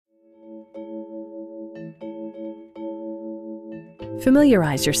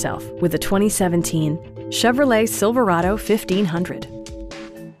Familiarize yourself with the 2017 Chevrolet Silverado 1500.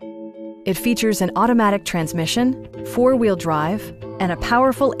 It features an automatic transmission, four-wheel drive, and a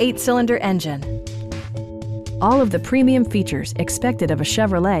powerful 8-cylinder engine. All of the premium features expected of a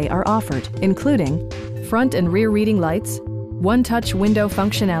Chevrolet are offered, including front and rear reading lights, one-touch window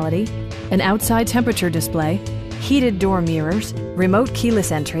functionality, an outside temperature display, heated door mirrors, remote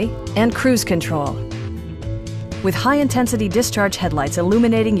keyless entry, and cruise control. With high-intensity discharge headlights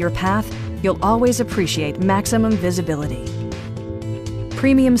illuminating your path, you'll always appreciate maximum visibility.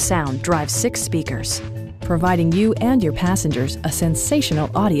 Premium sound drives 6 speakers, providing you and your passengers a sensational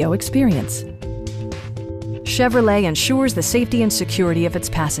audio experience. Chevrolet ensures the safety and security of its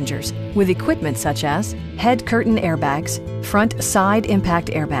passengers with equipment such as head curtain airbags, front side impact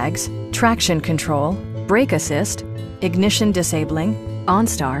airbags, traction control, brake assist, ignition disabling,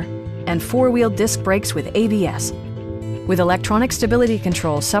 OnStar, and four-wheel disc brakes with ABS. With electronic stability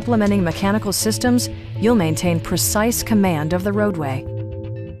control supplementing mechanical systems, you'll maintain precise command of the roadway.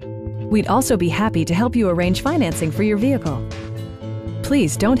 We'd also be happy to help you arrange financing for your vehicle.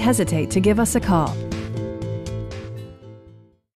 Please don't hesitate to give us a call.